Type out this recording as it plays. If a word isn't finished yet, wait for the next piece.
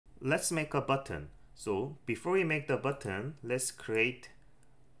let's make a button. So before we make the button, let's create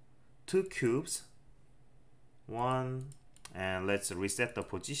two cubes, one, and let's reset the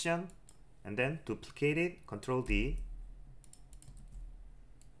position and then duplicate it, Control D,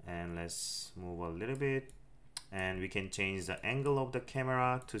 and let's move a little bit, and we can change the angle of the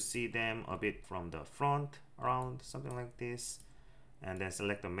camera to see them a bit from the front, around something like this, and then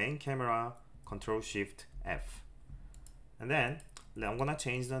select the main camera, Control Shift F, and then I'm gonna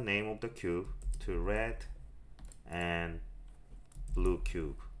change the name of the cube to red and blue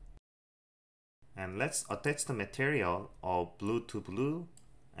cube, and let's attach the material of blue to blue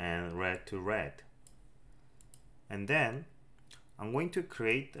and red to red, and then I'm going to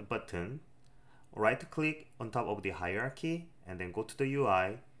create a button. Right click on top of the hierarchy and then go to the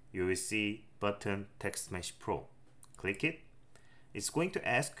UI. You will see button Text Mesh Pro. Click it. It's going to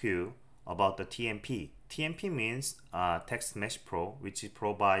ask you about the TMP. TMP means Text Mesh Pro, which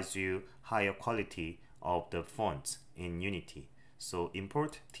provides you higher quality of the fonts in Unity. So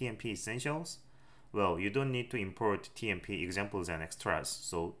import TMP essentials. Well, you don't need to import TMP examples and extras,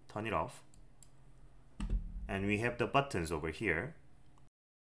 so turn it off. And we have the buttons over here.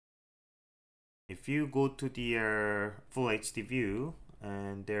 If you go to the full HD view,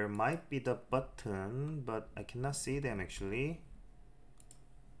 and there might be the button, but I cannot see them actually.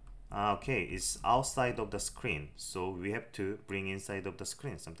 Okay, it's outside of the screen, so we have to bring inside of the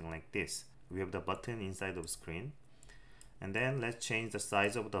screen, something like this. We have the button inside of the screen, and then let's change the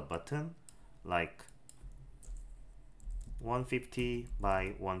size of the button, like 150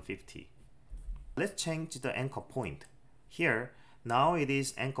 by 150. Let's change the anchor point. Here, now it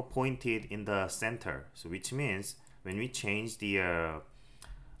is anchor pointed in the center, so which means when we change the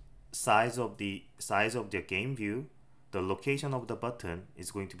size of the game view, the location of the button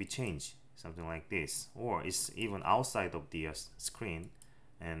is going to be changed, something like this, or it's even outside of the screen.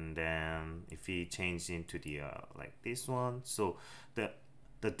 And then if we change into the like this one, so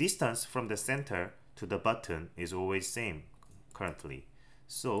the distance from the center to the button is always same currently.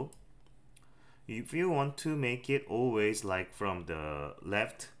 So if you want to make it always like from the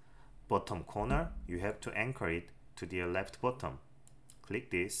left bottom corner, you have to anchor it to the left bottom. Click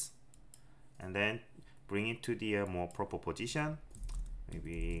this and then bring it to the more proper position.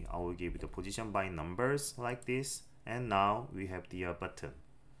 Maybe I will give it the position by numbers like this, and now we have the button.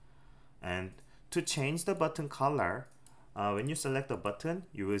 And to change the button color, when you select the button,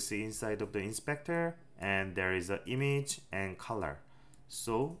 you will see inside of the inspector and there is an image and color.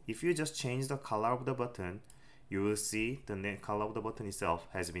 So if you just change the color of the button, you will see the color of the button itself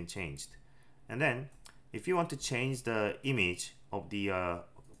has been changed. And then if you want to change the image of the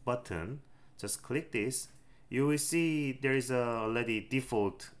button, just click this. You will see there is already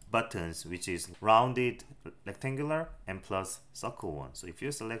default buttons, which is rounded, rectangular, and plus circle one. So if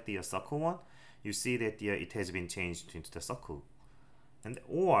you select the circle one, you see that it has been changed into the circle. And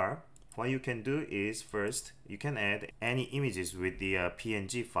or what you can do is, first you can add any images with the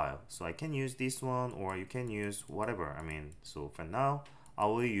PNG file. So I can use this one, or you can use whatever. I mean, so for now I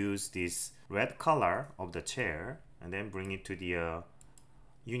will use this red color of the chair and then bring it to the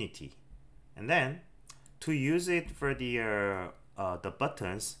Unity. And then to use it for the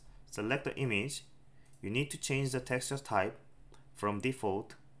buttons, select the image. You need to change the texture type from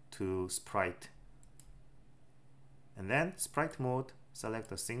default to sprite, and then sprite mode, select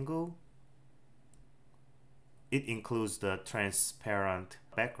a single. It includes the transparent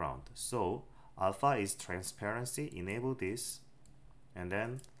background, so alpha is transparency. Enable this and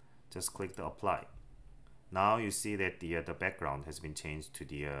then just click the apply. Now you see that the background has been changed to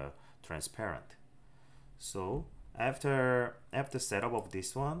the transparent. So after setup of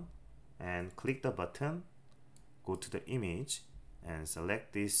this one, and click the button, go to the image and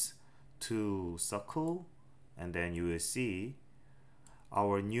select this to circle, and then you will see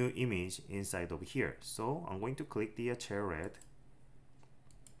our new image inside over here. So I'm going to click the chair red.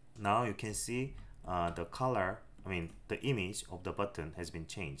 Now you can see the color, the image of the button has been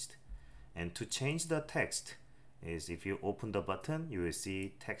changed. And to change the text is, if you open the button, you will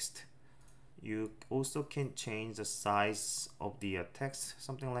see text. You also can change the size of the text,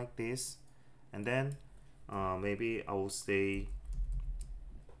 something like this. And then maybe I will say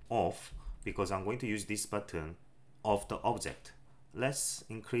off, because I'm going to use this button of the object. Let's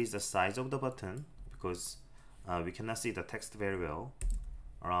increase the size of the button because we cannot see the text very well.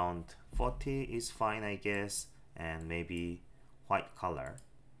 Around 40 is fine, I guess, and maybe white color.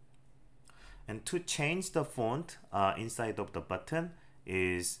 And to change the font inside of the button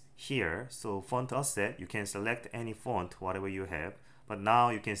is here. So font asset, you can select any font, whatever you have. But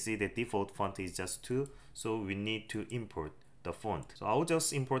now you can see the default font is just 2, so we need to import the font. So I'll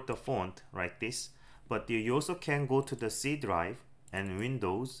just import the font like this, but you also can go to the C drive and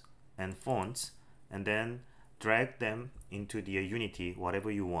Windows and fonts and then drag them into the Unity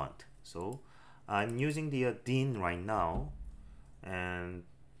whatever you want. So I'm using the Dean right now, and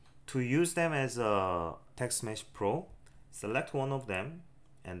to use them as a TextMesh Pro, select one of them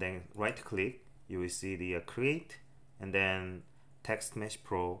and then right click. You will see the create and then TextMesh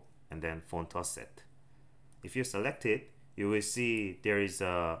Pro and then font offset. If you select it, you will see there is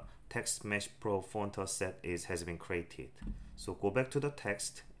a TextMesh Pro font offset has been created. So go back to the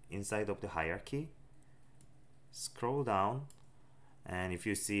text inside of the hierarchy, scroll down, and if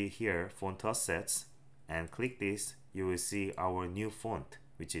you see here font offsets and click this, you will see our new font,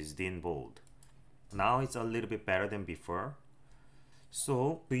 which is Dean Bold. Now it's a little bit better than before.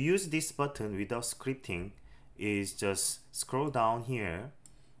 So to use this button without scripting is just scroll down here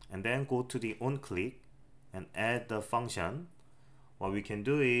and then go to the on click and add the function. What we can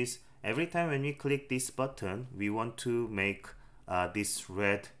do is every time when we click this button, we want to make this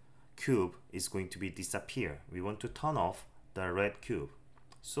red cube is going to be disappear. We want to turn off the red cube.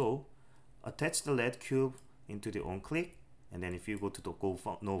 So attach the red cube into the on click, and then if you go to the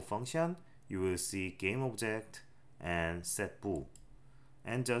no function, you will see game object and set bool,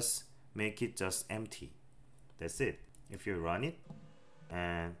 and just make it just empty. That's it. If you run it,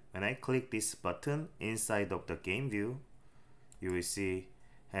 and when I click this button inside of the game view, you will see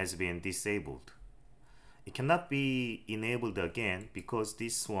has been disabled. It cannot be enabled again because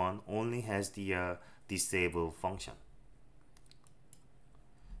this one only has the disable function.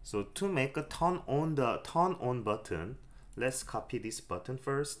 So to make a turn on button, let's copy this button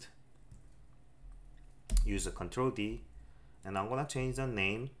first. Use a Control D, and I'm gonna change the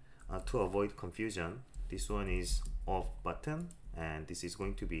name to avoid confusion. This one is off button, and this is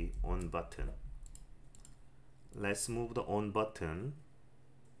going to be on button. Let's move the on button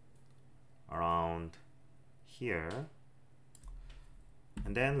around here,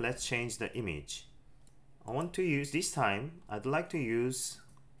 and then let's change the image. I want to use this time, I'd like to use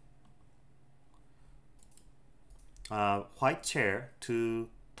white chair to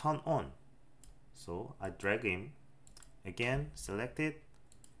turn on. So I drag him again, select it,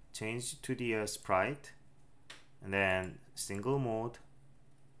 change to the sprite, and then single mode,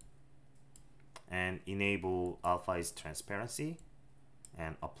 and enable alpha is transparency,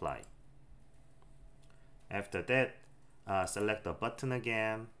 and apply. After that, select the button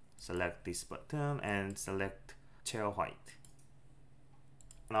again, select this button, and select chair white.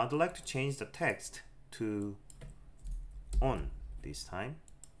 Now I'd like to change the text to on this time,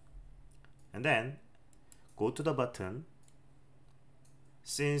 and then go to the button.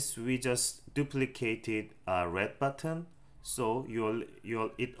 Since we just duplicated a red button, so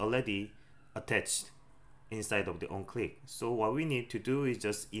it already attached inside of the on click. So what we need to do is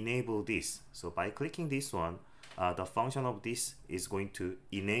just enable this. So by clicking this one, the function of this is going to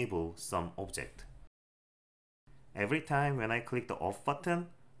enable some object. Every time when I click the off button,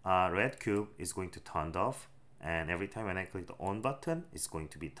 red cube is going to turn off, and every time when I click the on button, it's going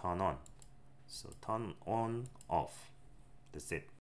to be turn on. So turn on, off. That's it.